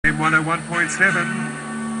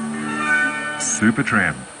101.7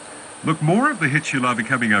 Supertramp. Look, more of the hits you love are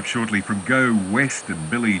coming up shortly from Go West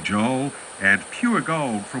and Billy Joel, and Pure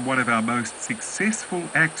Gold from one of our most successful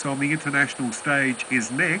acts on the international stage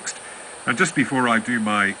is next. And just before I do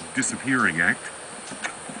my disappearing act,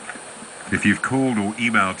 if you've called or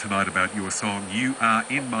emailed tonight about your song, you are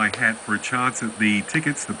in my hat for a chance at the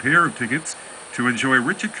tickets, the pair of tickets, to enjoy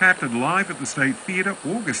Richard Clapton live at the State Theatre,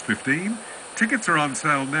 August 15. Tickets are on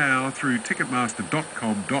sale now through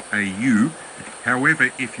ticketmaster.com.au.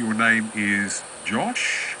 However, if your name is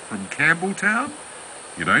Josh from Campbelltown,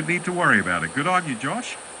 you don't need to worry about it. Good on you,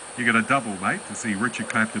 Josh. You get a double, mate, to see Richard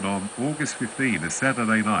Clapton on August 15, a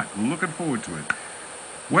Saturday night. Looking forward to it.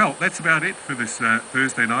 Well, that's about it for this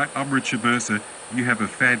Thursday night. I'm Richard Mercer. You have a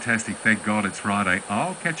fantastic, thank God it's Friday.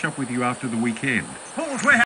 I'll catch up with you after the weekend.